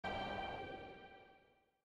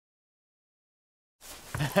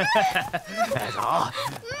走。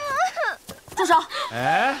住手！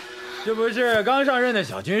哎，这不是刚上任的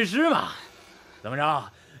小军师吗？怎么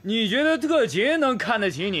着？你觉得特勤能看得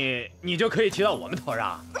起你，你就可以骑到我们头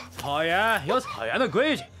上？草原有草原的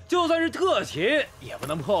规矩，就算是特勤也不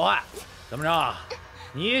能破坏。怎么着？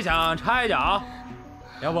你想插一脚？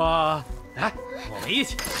要不来，我们一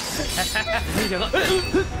起。一起喝。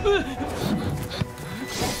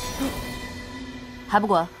还不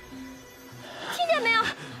滚！听见没有？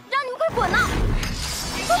让你们快滚呐！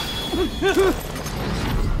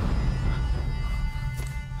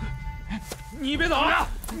你别走啊！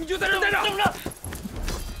你就在这待着。等着。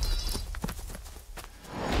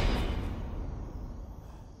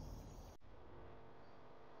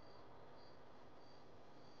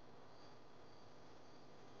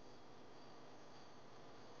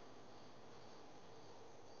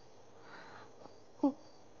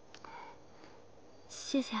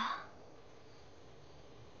谢谢啊。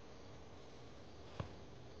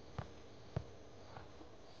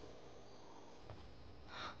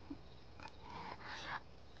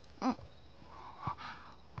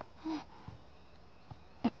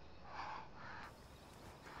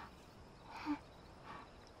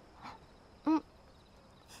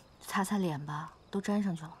擦擦脸吧，都粘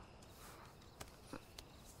上去了。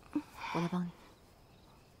我来帮你。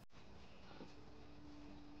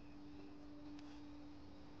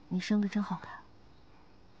你生得真好看。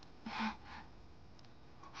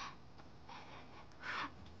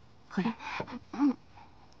喝点。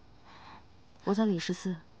我叫李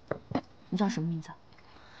14，你叫什么名字？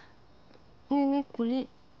咪古丽。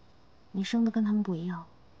你生的跟他们不一样。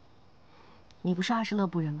你不是阿什勒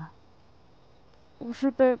部人吗？我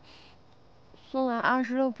是被送来阿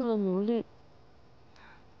什勒部的奴隶。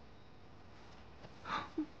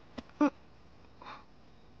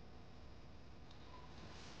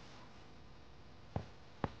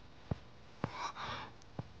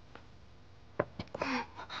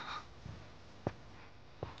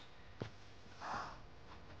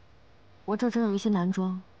我这正有一些男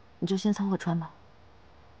装，你就先凑合穿吧。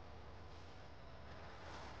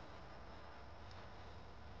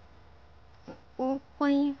我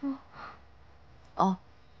换衣服。哦，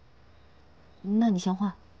那你先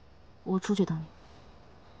换，我出去等你。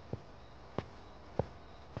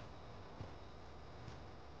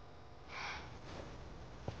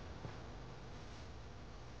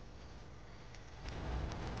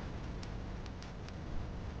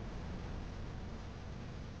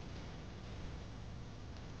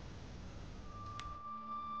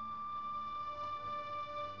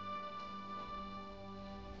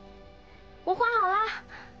我换好了。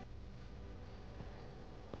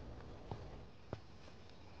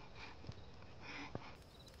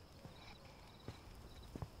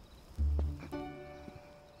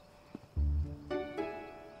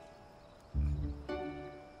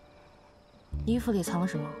衣服里藏了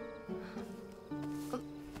什么？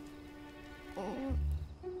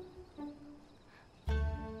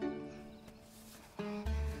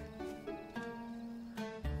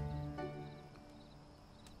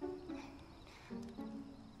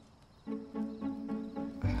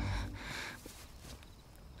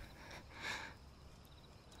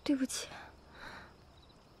对不起，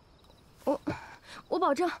我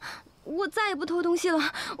保证，我再也不偷东西了，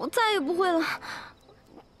我再也不会了。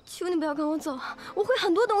求你不要赶我走，我会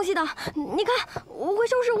很多东西的。你看，我会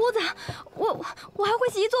收拾屋子，我还会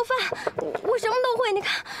洗衣做饭，我什么都会。你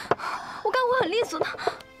看，我干活很利索的。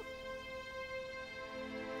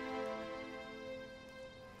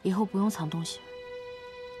以后不用藏东西，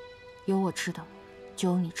有我吃的，就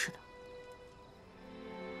有你吃的。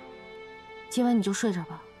今晚你就睡这儿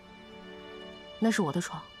吧，那是我的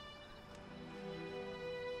床。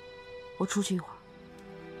我出去一会儿，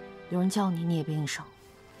有人叫你，你也别应声。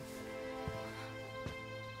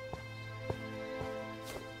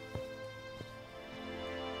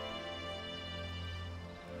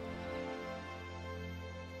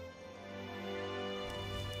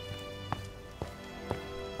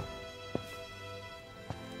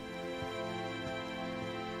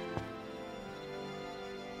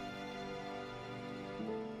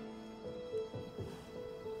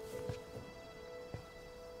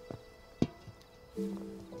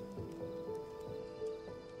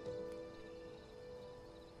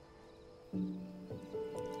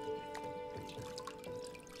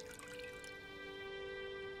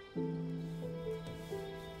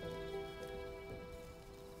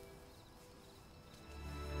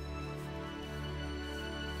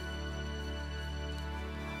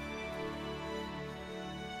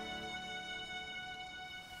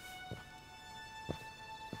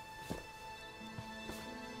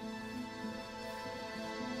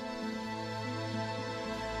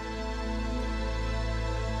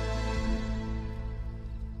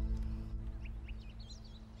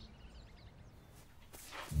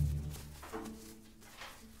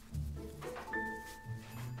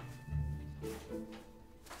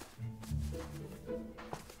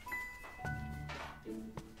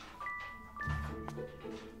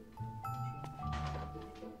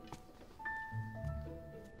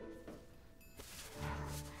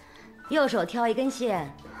右手挑一根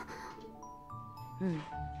线，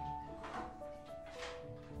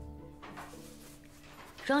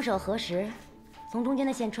双手合十，从中间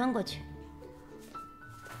的线穿过去。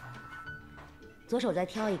左手再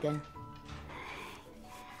挑一根，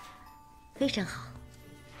非常好，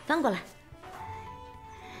翻过来。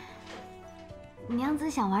娘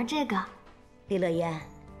子想玩这个？李乐言，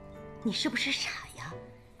你是不是傻呀？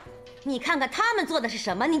你看看他们做的是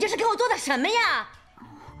什么，你这是给我做的什么呀？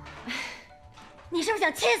你是不是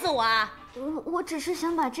想气死我啊？我只是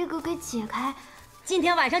想把这个给解开。今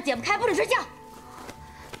天晚上解不开，不准睡觉。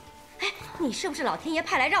哎，你是不是老天爷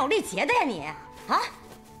派来让我历劫的呀你？啊，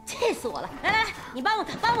气死我了！来来来，你帮帮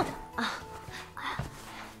他，帮帮他啊！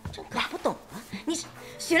真搞不懂了，你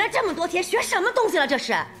学了这么多天，学什么东西了这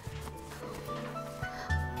是？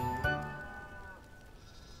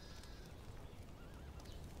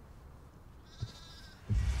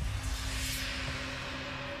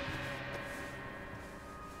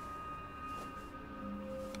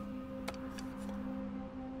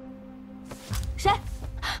谁？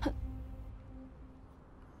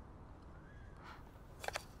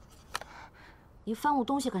你翻我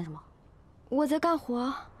东西干什么？我在干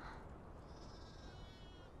活。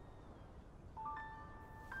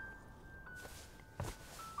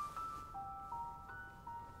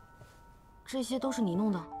这些都是你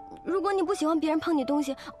弄的？如果你不喜欢别人碰你东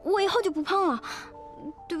西，我以后就不碰了。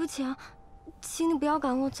对不起啊，请你不要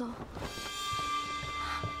赶我走。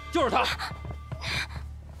就是他。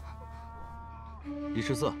李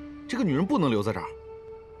十四，这个女人不能留在这儿。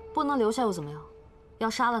不能留下又怎么样？要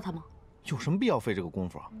杀了她吗？有什么必要费这个功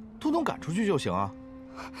夫啊？通通赶出去就行啊！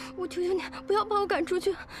我求求你，不要把我赶出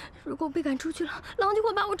去。如果我被赶出去了，狼就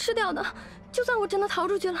会把我吃掉的。就算我真的逃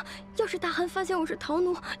出去了，要是大汗发现我是逃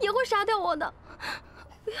奴，也会杀掉我的。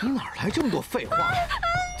你哪来这么多废话？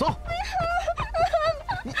走！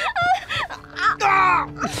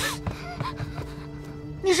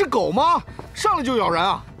你是狗吗？上来就咬人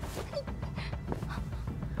啊！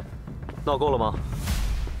闹够了吗？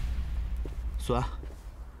孙，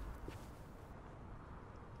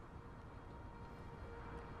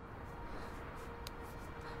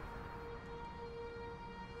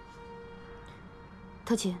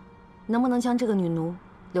特勤，能不能将这个女奴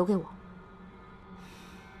留给我？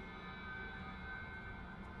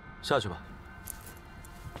下去吧。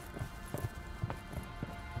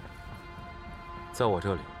在我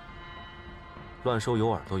这里，乱收有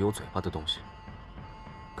耳朵有嘴巴的东西，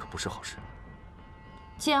可不是好事。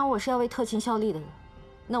既然我是要为特勤效力的人，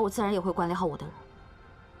那我自然也会管理好我的人。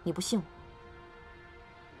你不信我？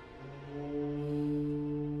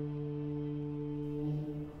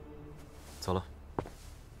走了。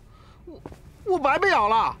我白被咬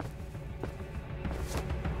了。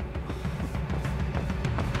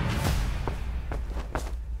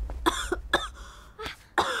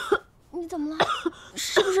你怎么了？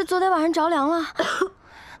是不是昨天晚上着凉了？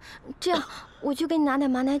这样，我去给你拿点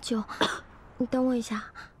马奶酒。你等我一下。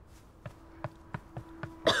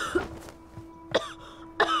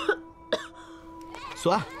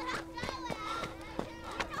孙，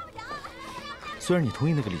虽然你同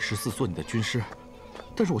意那个李十四做你的军师，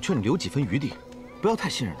但是我劝你留几分余地，不要太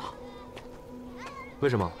信任他。为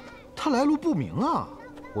什么？他来路不明啊。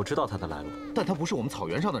我知道他的来路，但他不是我们草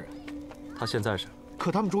原上的人。他现在是。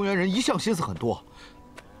可他们中原人一向心思很多。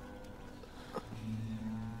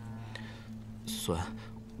孙，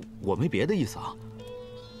我没别的意思啊。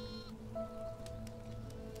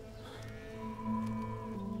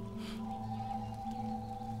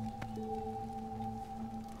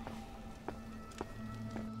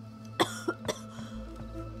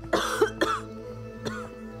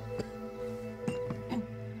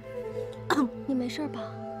你没事吧？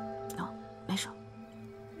哦，没事。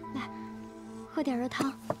来，喝点热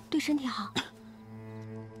汤，对身体好。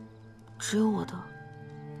只有我的，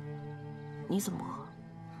你怎么不喝？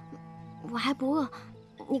我还不饿，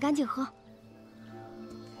你赶紧喝。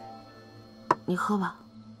你喝吧，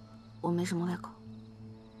我没什么胃口。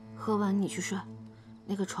喝完你去睡，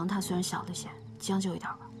那个床榻虽然小了些，将就一点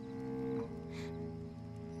吧。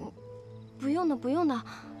不用的，不用的，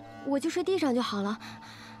我就睡地上就好了。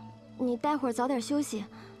你待会儿早点休息，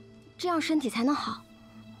这样身体才能好。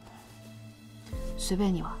随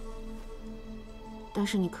便你吧，但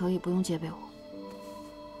是你可以不用戒备我，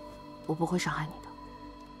我不会伤害你的。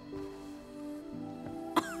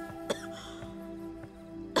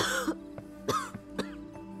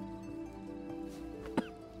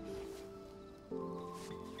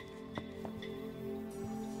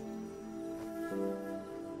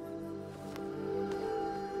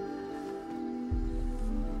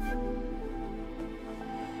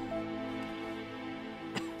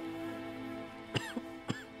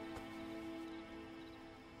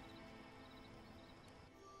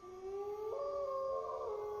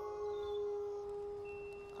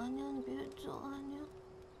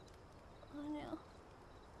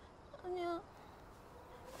娘。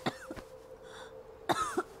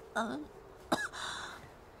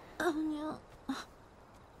娘。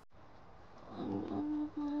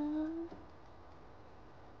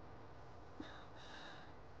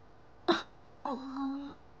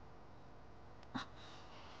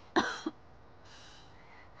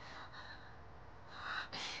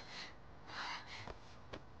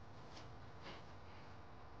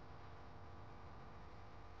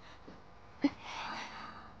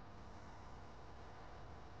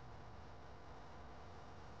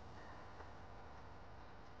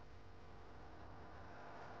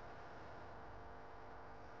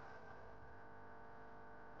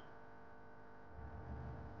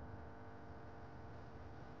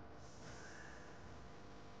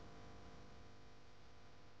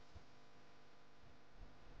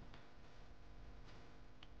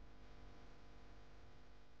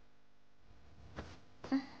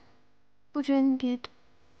不真别的，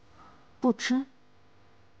不真？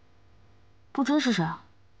不真是谁啊？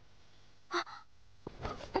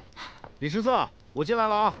李十四，我进来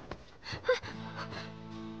了啊！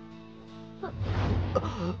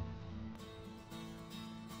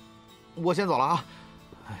我先走了啊！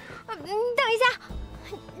你等一下，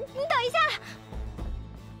你等一下！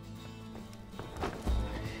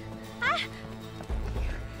哎，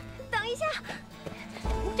等一下！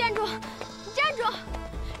站住！站住！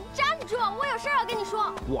站住！我有事要跟你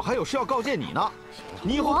说。我还有事要告诫你呢，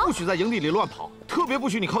你以后不许在营地里乱跑，特别不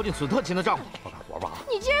许你靠近损特勤的帐篷。快干活吧！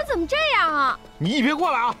你这人怎么这样啊？你别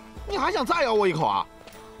过来啊！你还想再咬我一口啊？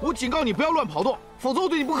我警告你不要乱跑动，否则我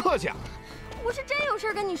对你不客气啊！我是真有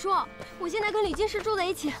事跟你说，我现在跟李金石住在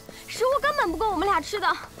一起，食物根本不够我们俩吃的，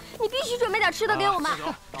你必须准备点吃的给我们。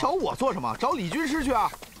找我做什么？找李军师去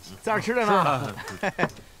啊！在这儿吃着呢。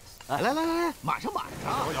来，马上。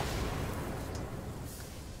有。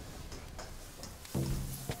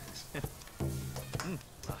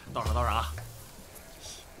倒上啊！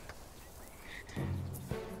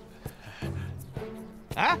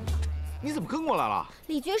哎，你怎么跟过来了？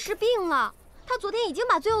李军师病了，他昨天已经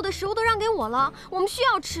把最后的食物都让给我了，我们需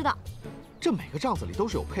要吃的。这每个帐子里都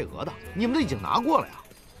是有配额的，你们都已经拿过了呀？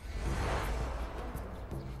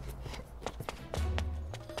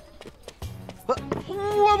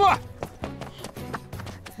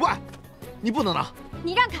喂，你不能拿！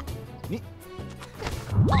你让开！你。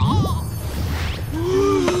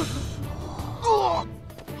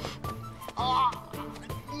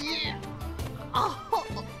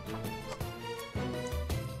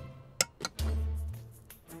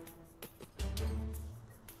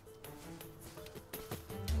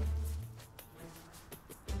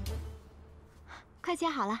快切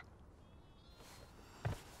好了。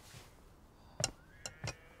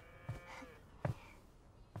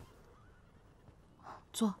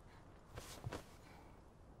坐。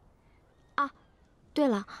啊，对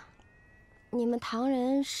了，你们唐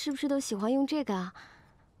人是不是都喜欢用这个啊？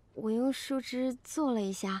我用树枝做了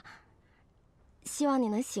一下，希望你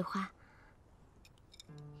能喜欢。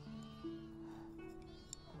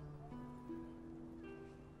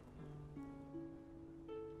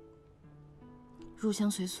入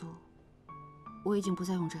乡随俗，我已经不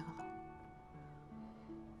再用这个了。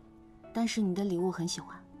但是你的礼物很喜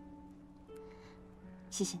欢，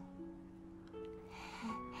谢谢你。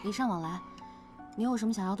礼尚往来，你有什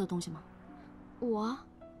么想要的东西吗？我，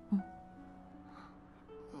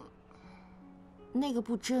那个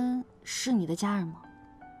不真是你的家人吗？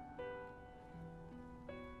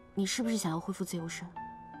你是不是想要恢复自由身，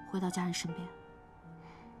回到家人身边？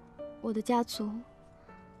我的家族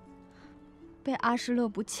被阿什勒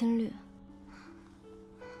部侵略，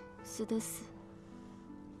死的死，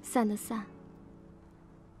散的散，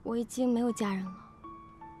我已经没有家人了。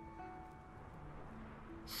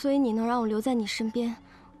所以你能让我留在你身边，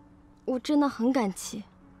我真的很感激。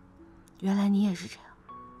原来你也是这样。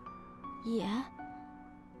也？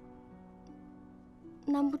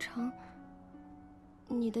难不成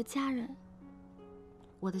你的家人？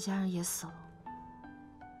我的家人也死了，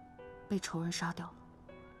被仇人杀掉了。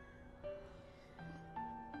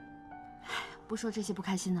不说这些不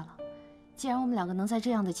开心的了，既然我们两个能在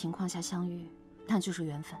这样的情况下相遇，那就是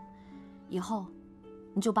缘分。以后，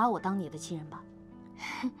你就把我当你的亲人吧。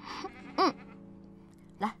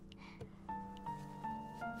来，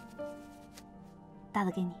大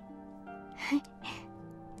的给你。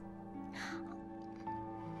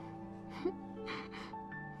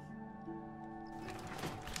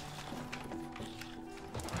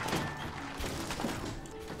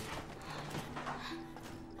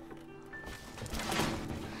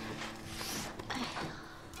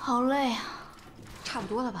好累啊，差不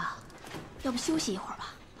多了吧？要不休息一会儿吧？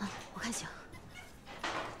我看行。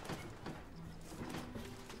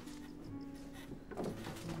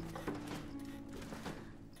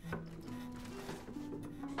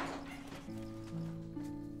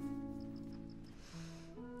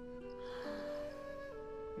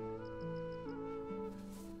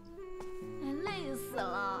累死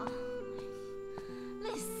了，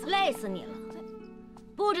累死你了！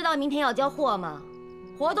不知道明天要交货吗？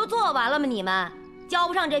活都做完了吗？你们交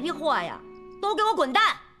不上这批货呀，都给我滚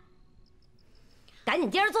蛋！赶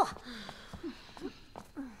紧接着做。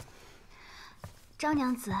张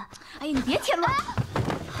娘子，哎呀，你别添乱！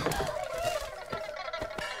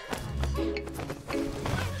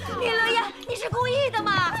李乐言，你是故意的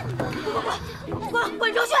吗？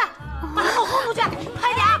滚出去！把他给我轰出去！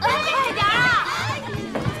快点，快点啊！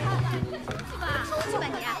出去吧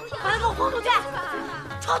你！把他给我轰出去！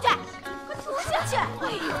出去！快出去！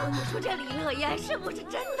哎呦，你说这李乐言是不是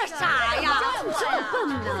真的傻呀？这么笨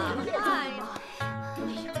呢？哎呀！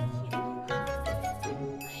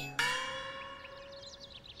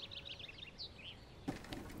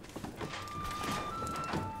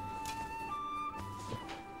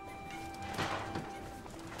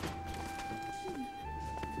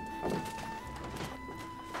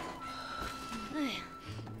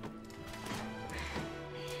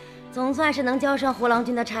总算是能交上胡郎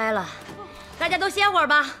君的差了，大家都歇会儿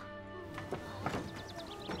吧。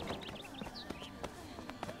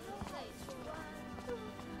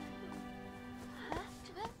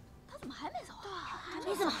他怎么还没走啊？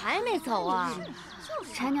你怎么还没走啊？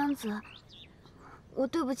柴娘子，我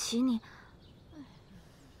对不起你，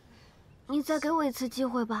你再给我一次机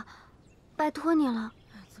会吧，拜托你了。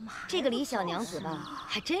这个李小娘子吧，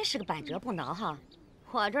还真是个百折不挠哈。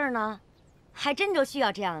我这儿呢，还真就需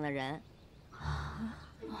要这样的人。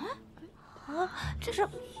这是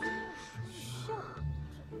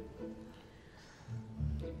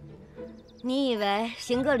你以为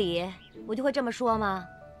行个礼我就会这么说吗？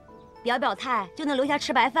表表态就能留下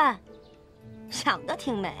吃白饭？想得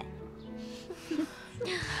挺美。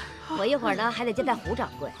我一会儿呢还得接待胡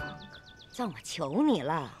掌柜，算我求你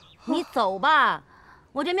了，你走吧。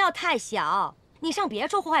我这庙太小，你上别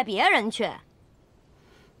处祸害别人去。哎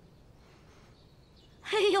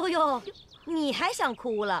呦呦，你还想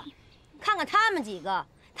哭了？看看他们几个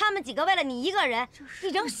为了你一个人，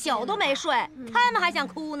一整宿都没睡，他们还想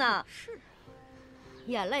哭呢。是，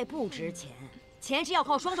眼泪不值钱，钱是要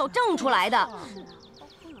靠双手挣出来的。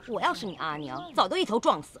我要是你阿娘，早都一头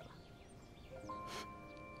撞死了。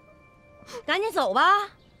赶紧走吧，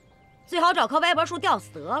最好找棵歪脖树吊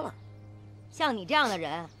死得了。像你这样的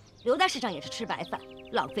人，留在世上也是吃白饭，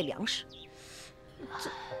浪费粮食。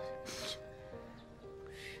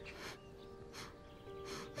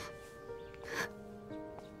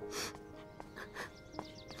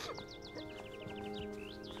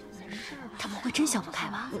他不会真想不开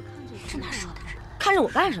吧？这哪说的是？看着我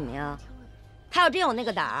干什么呀？他要真有那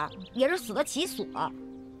个胆儿，也是死得其所。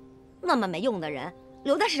那么没用的人，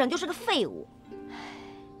留在世上就是个废物。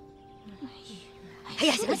哎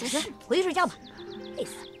呀，行了行了，回去睡觉吧，累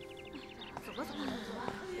死了。走吧走吧。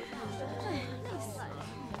累死了。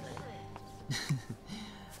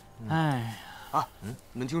哎啊，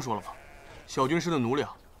你们听说了吗？小军师的奴隶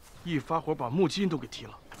啊，一发火把木屐都给踢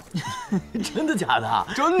了。真的假的？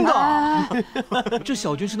真的。这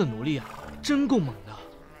小军师的奴隶啊，真够猛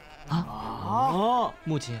的。啊，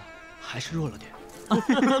木屐啊，还是弱了点。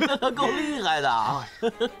够厉害的，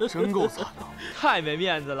真够惨的，太没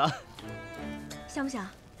面子了。香不香？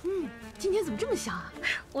今天怎么这么香啊？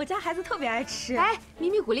我家孩子特别爱吃。哎，咪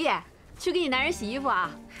咪鼓励，去给你男人洗衣服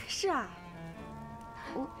啊？是啊。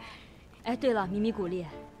哎，对了，咪咪鼓励，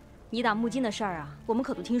你打木金的事儿啊，我们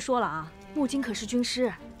可都听说了啊。木金可是军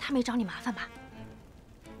师，他没找你麻烦吧？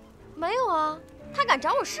没有啊，他敢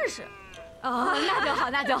找我试试。哦，那就好，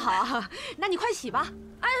那就好。那你快洗吧。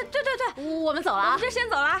哎，对对对，我们走了啊。我们这先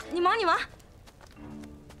走了，你忙你忙。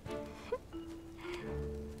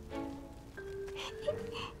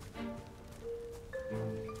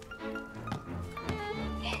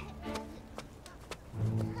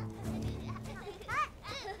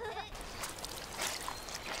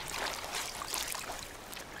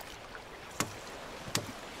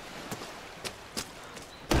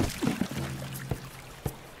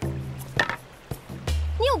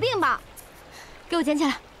你有病吧？给我捡起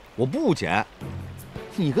来！我不捡。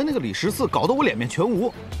你跟那个李十四搞得我脸面全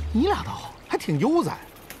无，你俩倒好，还挺悠哉。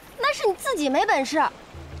那是你自己没本事。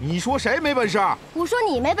你说谁没本事？我说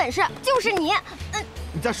你没本事，就是你。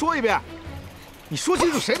你再说一遍，你说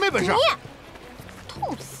清楚谁没本事？你，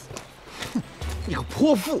痛死！哼，你个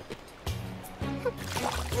泼妇！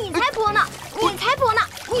你才泼呢！你才泼呢！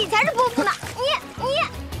你才是泼妇呢！你！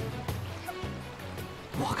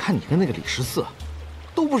我看你跟那个李十四，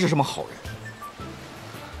都不是什么好人。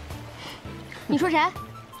你说谁？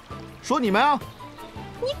说你们啊！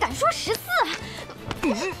你敢说14？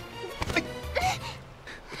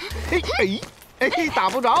哎，打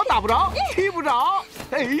不着，打不着，踢不着，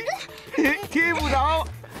哎，踢不着，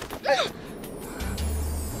哎。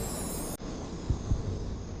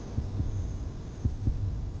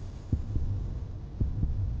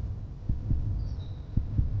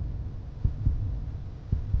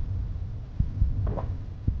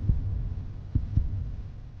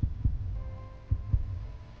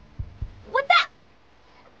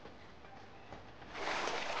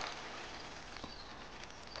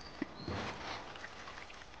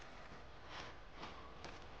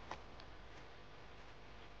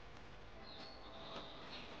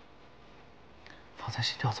方才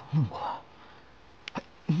心跳怎么那么快？哎，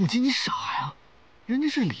母亲，你傻呀！人家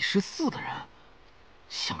是李氏四的人，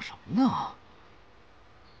想什么呢？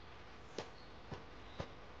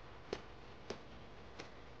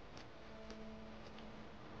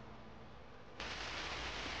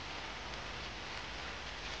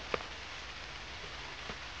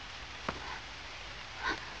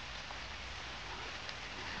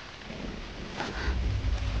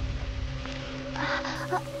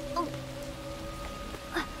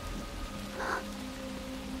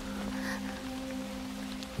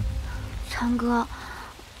长哥，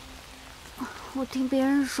我听别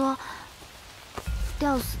人说，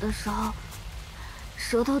吊死的时候，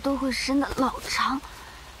舌头都会伸得老长。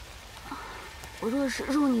我若是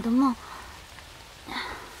入你的梦，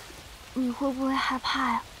你会不会害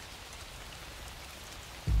怕呀？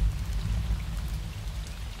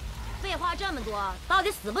废话这么多，到底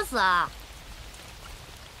死不死啊？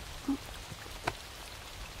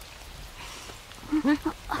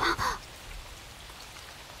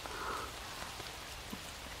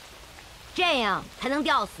这样才能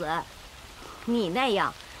吊死，你那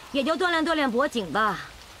样也就锻炼锻炼脖颈吧。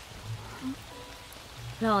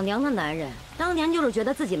老娘的男人当年就是觉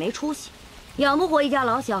得自己没出息，养不活一家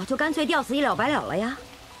老小，就干脆吊死一了百了了呀。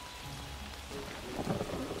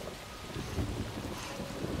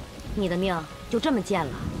你的命就这么贱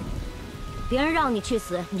了，别人让你去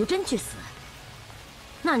死，你就真去死。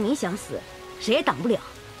那你想死，谁也挡不了；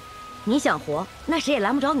你想活，那谁也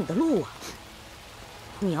拦不着你的路啊。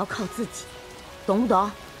你要靠自己，懂不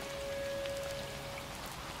懂？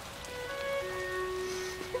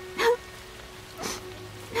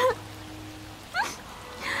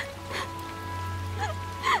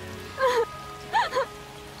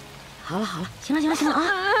好了好了，行了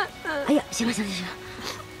啊！哎呀，行了，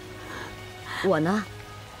我呢，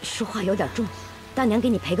说话有点重，大娘给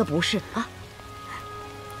你赔个不是啊。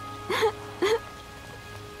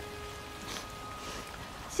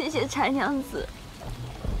谢谢柴娘子。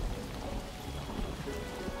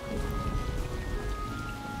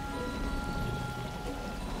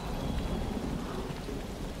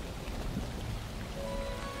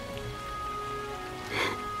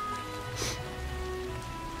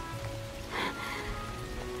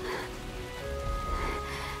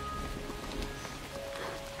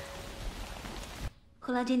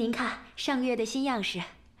胡郎君，您看上个月的新样式。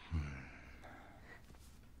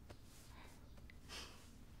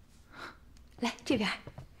来这边，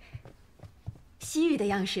西域的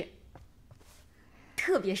样式，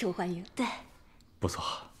特别受欢迎。对，不错。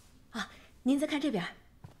啊，您再看这边，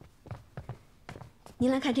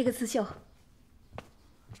您来看这个刺绣，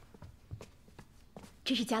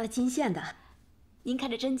这是加了金线的。您看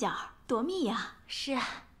这针脚多密呀！是啊。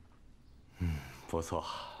不错。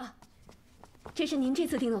啊，这是您这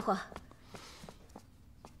次订的货。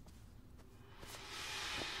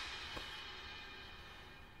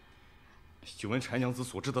久闻柴娘子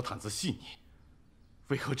所制的毯子细腻，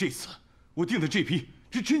为何这次我订的这批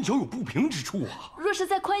这针脚有不平之处啊？若是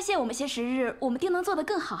再宽限我们些时日，我们定能做得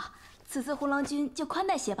更好。此次胡郎君就宽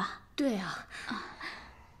待些吧。对啊。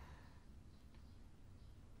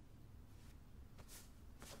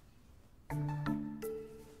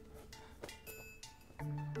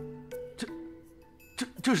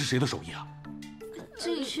这是谁的手艺啊？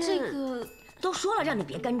这个都说了让你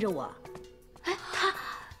别跟着我。哎，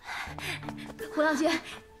胡郎君，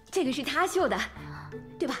这个是他绣的，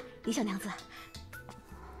对吧，李小娘子？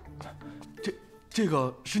这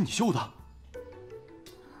个是你绣的？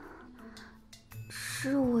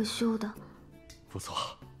是我绣的。不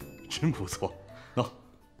错，真不错。喏，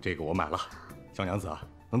这个我买了。小娘子，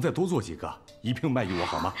能再多做几个，一并卖与我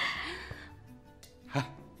好吗？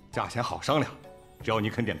哎，价钱好商量，只要你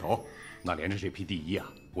肯点头，那连着这批第一啊，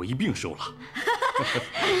我一并收了。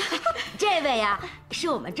这位呀，是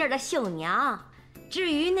我们这儿的绣娘。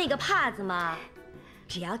至于那个帕子嘛，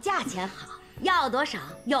只要价钱好，要多少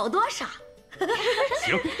有多少。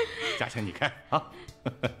行，价钱你开啊。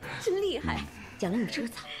真厉害。讲了你吃个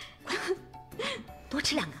草，快多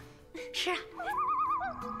吃2个，吃啊。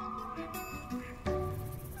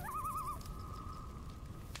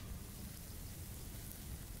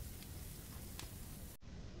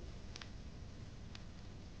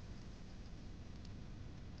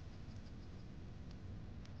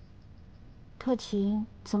特勤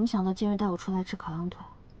怎么想到今日带我出来吃烤羊腿？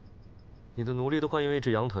你的奴隶都快因为一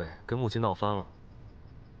只羊腿跟母亲闹翻了。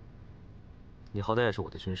你好歹也是我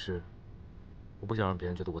的军师，我不想让别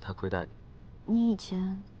人觉得我太亏待你。你以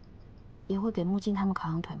前也会给木金他们烤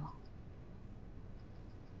羊腿吗？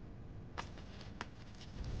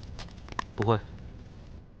不会，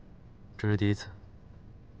这是第一次。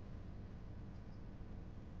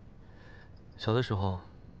小的时候，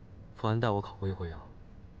傅寒带我烤过一回羊。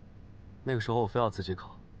那个时候我非要自己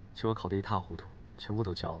烤，结果烤得一塌糊涂，全部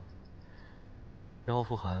都焦了。然后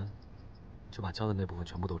傅寒就把焦的那部分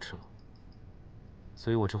全部都吃了。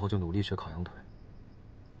所以我之后就努力学烤羊腿，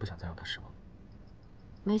不想再让他失望。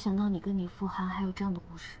没想到你跟你傅寒还有这样的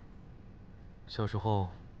故事。小时候，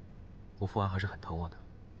我傅寒还是很疼我的，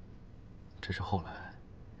只是后来。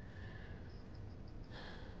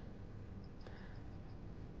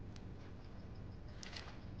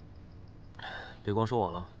 别光说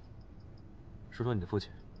我了，说说你的父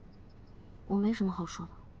亲。我没什么好说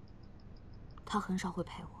的，他很少会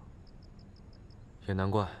陪我。也难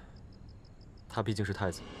怪，他毕竟是太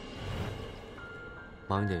子，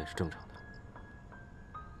忙一点也是正常的。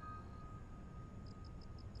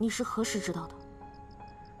你是何时知道的？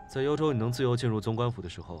在幽州你能自由进入宗官府的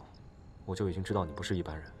时候，我就已经知道你不是一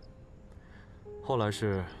般人。后来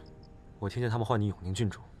是，我听见他们唤你永宁郡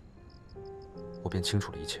主，我便清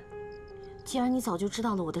楚了一切。 既然你早就知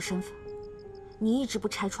道了我的身份，你一直不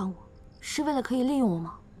拆穿我，是为了可以利用我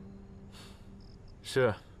吗？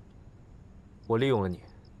是，我利用了你。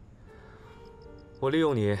我利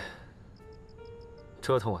用你，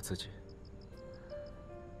折腾我自己。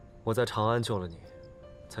我在长安救了你，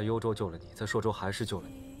在幽州救了你，在朔州还是救了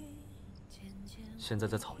你。现在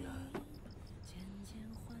在草原，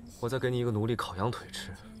我在给你一个奴隶烤羊腿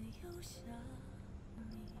吃。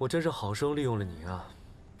我真是好生利用了你啊！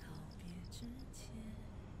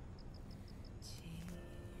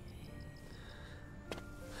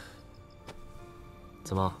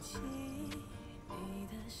 怎么？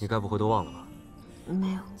你该不会都忘了吧？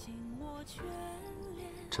没有。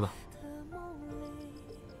吃吧。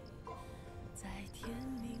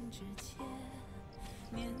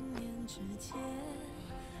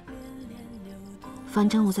反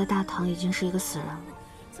正我在大唐已经是一个死人了，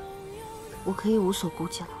我可以无所顾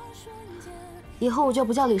忌了。以后我就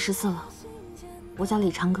不叫李14了，我叫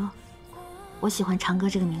李长歌。我喜欢长歌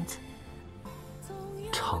这个名字。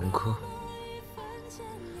长歌。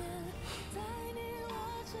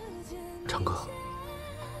 长歌，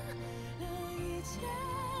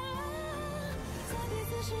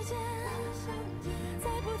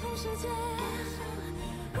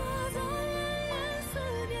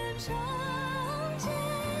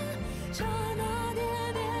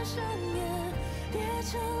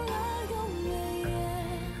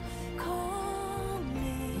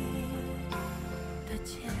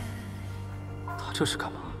他这是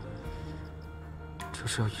干嘛？这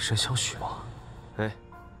是要以身相许吗？哎。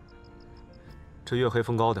 这月黑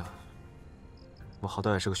风高的，我好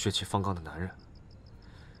歹也是个血气方刚的男人，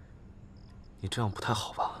你这样不太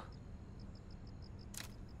好吧？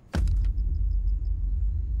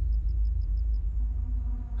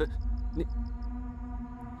哎，你，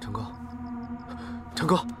成哥，成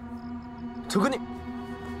哥，成哥你，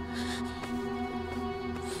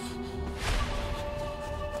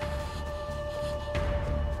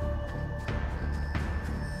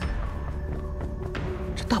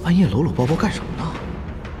这大半夜搂搂抱抱干什么呢？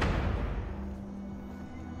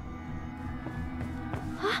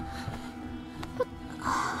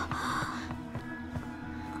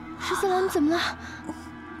 14郎，你怎么了？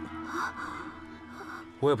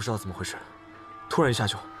我也不知道怎么回事，突然一下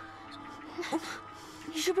就……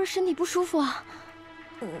你是不是身体不舒服啊？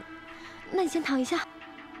那你先躺一下。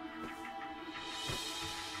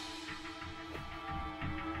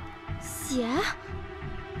血？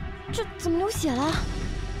这怎么流血了？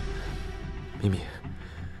咪咪，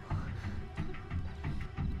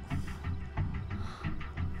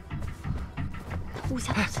捂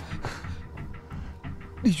下肚子。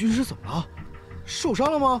 李军师怎么了？受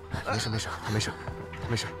伤了吗？没事没事，他没事，他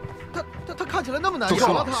没事。他看起来那么难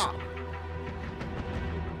受啊！他，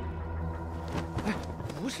哎，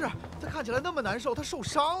不是，他看起来那么难受，他受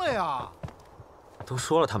伤了呀。都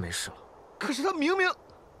说了他没事了，可是他明明……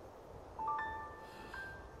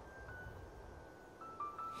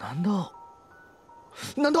难道？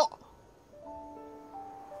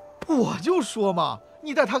我就说嘛，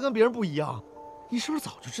你待他跟别人不一样，你是不是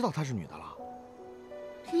早就知道她是女的了？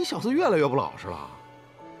 你小子越来越不老实了。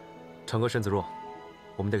长歌身子弱，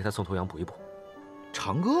我们得给他送头羊补一补。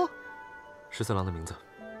长歌14郎的名字。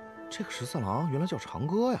这个14郎原来叫长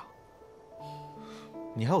歌呀。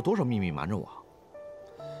你还有多少秘密瞒着我？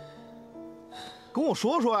跟我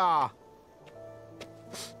说说呀！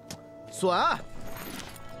损！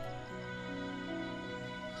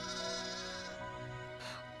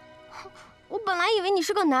我本来以为你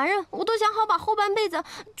是个男人，我都想好把后半辈子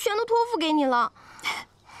全都托付给你了。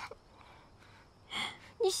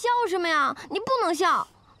你笑什么呀？你不能笑，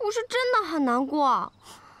我是真的很难过。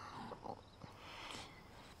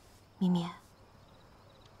咪咪，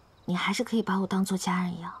你还是可以把我当做家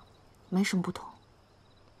人一样，没什么不同。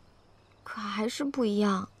可还是不一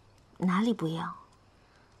样。哪里不一样？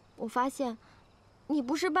我发现，你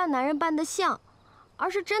不是扮男人扮得像，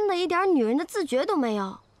而是真的一点女人的自觉都没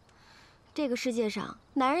有。这个世界上，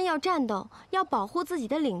男人要战斗，要保护自己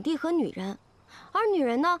的领地和女人，而女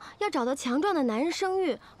人呢，要找到强壮的男人生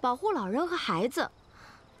育，保护老人和孩子。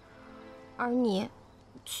而你，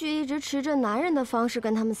却一直持着男人的方式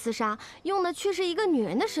跟他们厮杀，用的却是一个女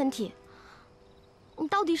人的身体。你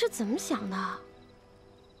到底是怎么想的？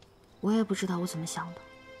我也不知道我怎么想的。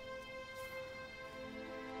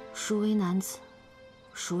孰为男子，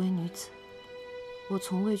孰为女子？我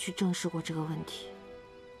从未去正视过这个问题。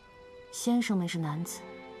先生们是男子，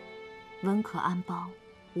文可安邦，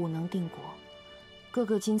武能定国，个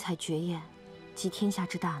个精彩绝艳，集天下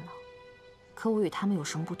之大脑。可我与他们有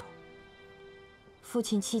什么不同？父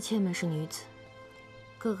亲妻妾们是女子，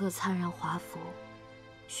个个灿然华服，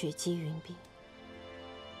雪肌云鬓，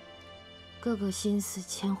个个心思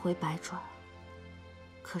千回百转。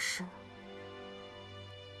可是，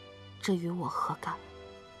这与我何干？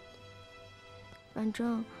反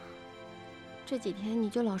正这几天你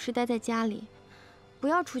就老实待在家里，不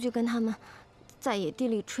要出去跟他们在野地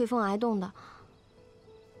里吹风挨冻的。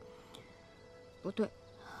不对，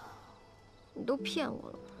你都骗我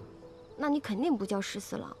了，那你肯定不叫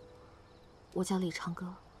14郎。我叫李长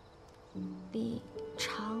歌。李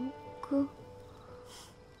长歌。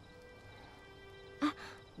哎，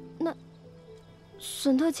那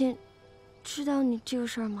沈特勤知道你这个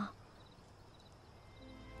事儿吗？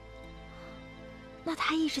那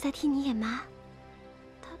他一直在替你隐瞒，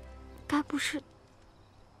他该不是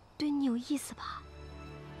对你有意思吧？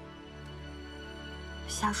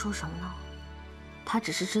瞎说什么呢？他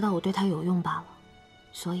只是知道我对他有用罢了，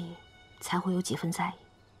所以才会有几分在意。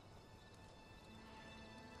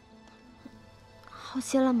好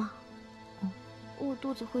些了吗？我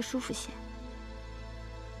肚子会舒服些。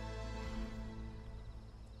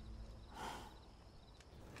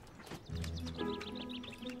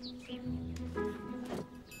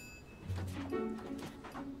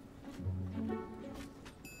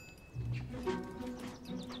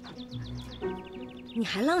你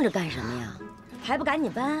还愣着干什么呀？还不赶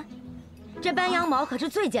紧搬？这搬羊毛可是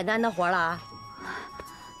最简单的活了。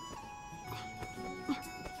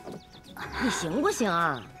你行不行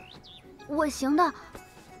啊？我行的。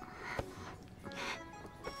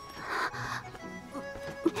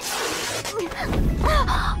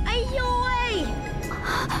哎呦喂！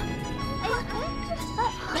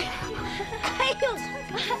哎呦！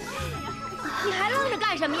你还愣着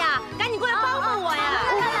干什么呀？赶紧过来帮帮我呀！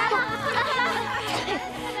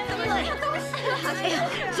哎呀，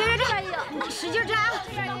这，使劲扎！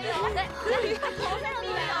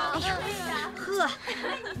呵，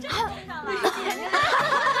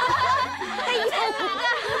哎呦，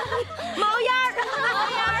毛烟儿，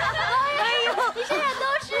哎呦，你身上都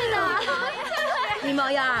是的。李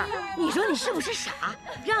毛烟儿，你说你是不是傻？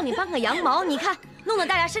让你搬个羊毛，你看弄得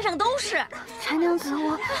大家身上都是。柴娘子，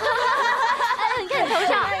我，你看你头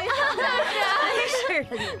上，真是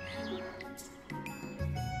的你。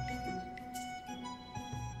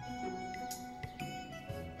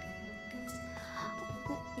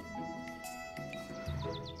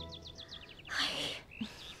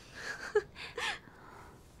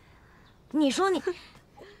你说你，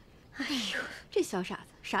哎呦，这小傻子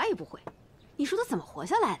啥也不会，你说他怎么活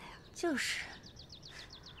下来的呀？就是，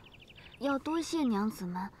要多谢娘子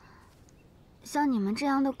们，像你们这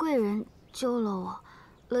样的贵人救了我，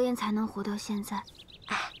乐言才能活到现在。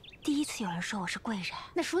哎，第一次有人说我是贵人，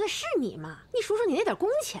那说的是你嘛？你数数你那点工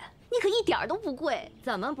钱，你可一点都不贵。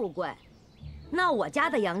怎么不贵？那我家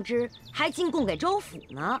的羊脂还进贡给州府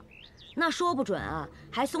呢。那说不准啊，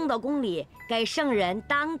还送到宫里给圣人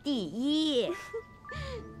当第一。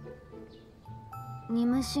你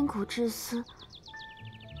们辛苦至私，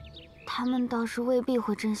他们倒是未必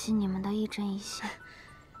会珍惜你们的一针一线。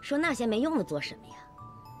说那些没用的做什么呀？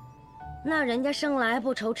那人家生来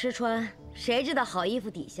不愁吃穿，谁知道好衣服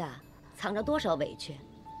底下藏着多少委屈？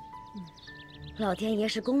老天爷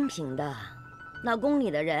是公平的，那宫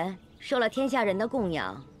里的人受了天下人的供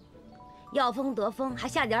养。要风得风，还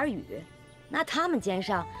下点雨，那他们肩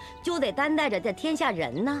上就得担待着这天下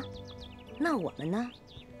人呢。那我们呢？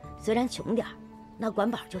虽然穷点儿，那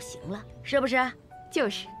管饱就行了，是不是？就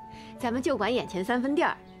是，咱们就管眼前3分地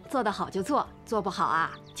儿，做得好就做，做不好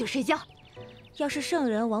啊就睡觉。要是圣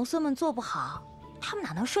人王孙们做不好，他们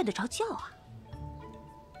哪能睡得着觉啊？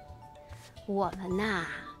我们呐，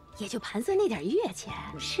也就盘算那点月钱。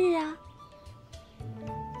是啊，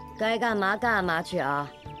该干嘛干嘛去啊！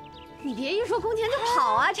你别一说工钱就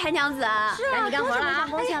跑啊，柴娘子。是啊，赶紧干活了啊！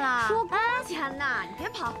工钱了，说工钱呢，你别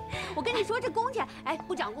跑。我跟你说，这工钱，哎，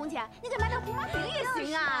不涨工钱，你给买点胡麻饼也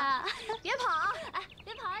行啊。别跑啊！哎，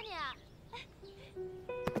别跑啊你！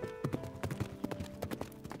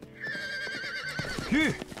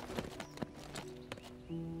去。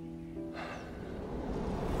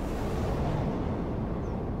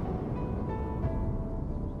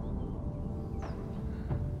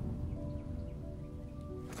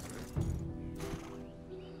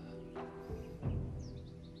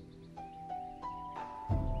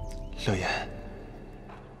乐言，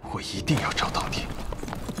我一定要找到你。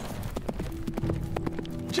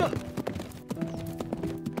这，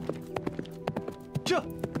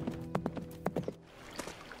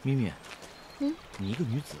咪咪，你一个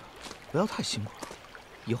女子，不要太辛苦了。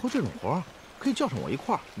以后这种活可以叫上我一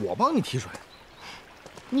块儿，我帮你提水。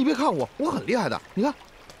你别看我很厉害的，你看，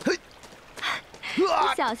嘿，你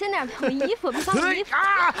小心点，我衣服，别把我衣服。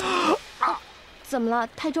怎么了？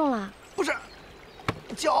太重了？不是。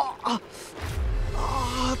脚哎呀，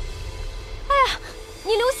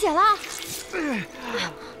你流血了！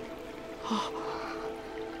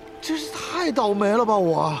真是太倒霉了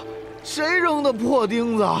吧！谁扔的破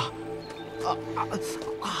钉子？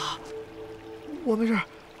我没事，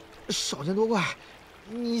少见多怪。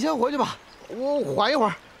你先回去吧，我缓一会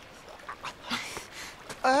儿。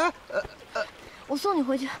我送你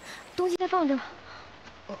回去，东西再放着吧。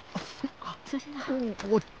小心点。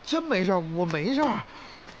我真没事，我没事。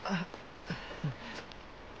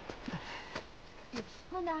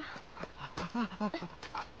慢点。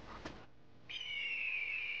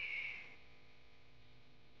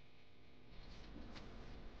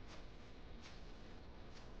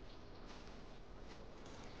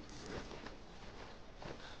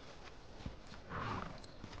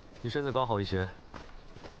你身子刚好一些，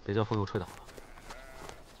别叫风又吹倒了。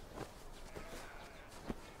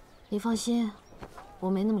你放心，我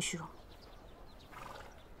没那么虚荣。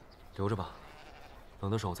留着吧，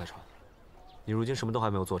冷的时候再穿。你如今什么都还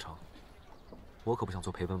没有做成，我可不想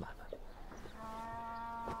做赔本买卖。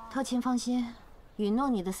特勤放心，允诺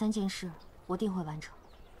你的3件事，我定会完成。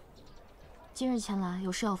今日前来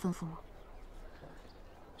有事要吩咐吗？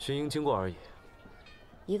巡营经过而已。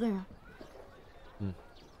一个人。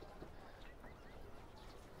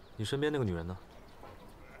你身边那个女人呢？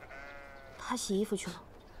她洗衣服去了。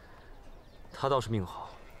她倒是命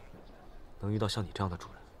好，能遇到像你这样的主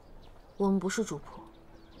人。我们不是主仆，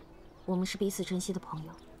我们是彼此珍惜的朋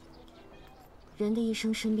友。人的一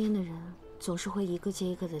生，身边的人总是会一个接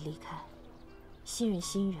一个的离开，信任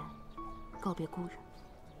新人，告别故人，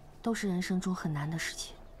都是人生中很难的事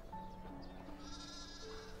情。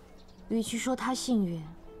与其说他幸运，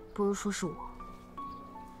不如说是我。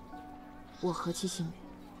我何其幸运，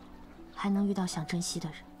还能遇到想珍惜的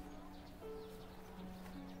人。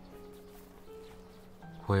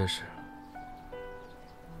我也是。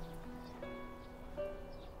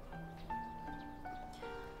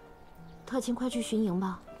特勤，快去巡营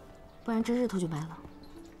吧，不然这日头就没了。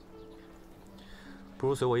不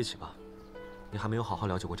如随我一起吧，你还没有好好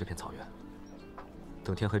了解过这片草原。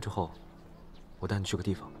等天黑之后，我带你去个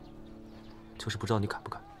地方，就是不知道你敢不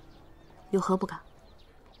敢。有何不敢？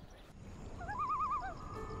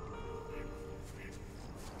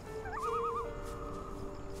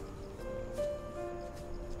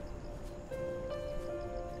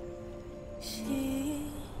心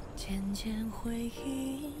渐渐回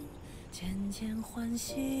忆，渐渐唤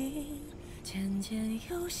醒，渐渐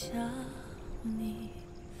又想你，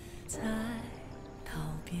在告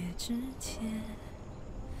别之前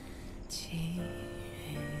寄语。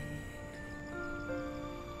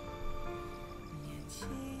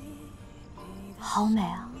好美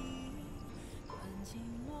啊！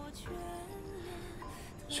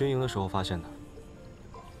巡营的时候发现的，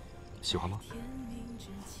喜欢吗？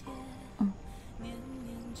嗯。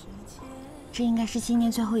这应该是今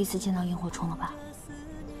年最后一次见到萤火虫了吧？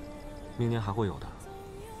明年还会有的。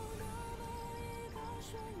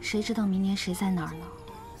谁知道明年谁在哪儿呢？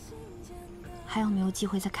还有没有机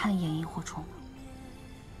会再看一眼萤火虫呢？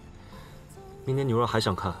明年你若还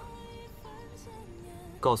想看，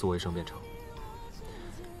告诉我一声便成。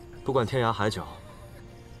不管天涯海角，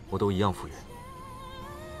我都一样赴约。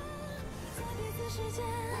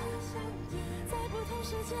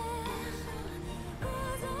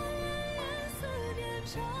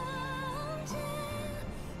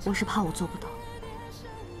我是怕我做不到，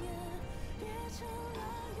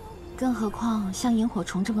更何况像萤火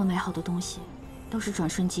虫这么美好的东西，都是转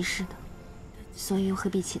瞬即逝的，所以又何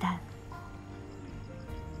必期待呢？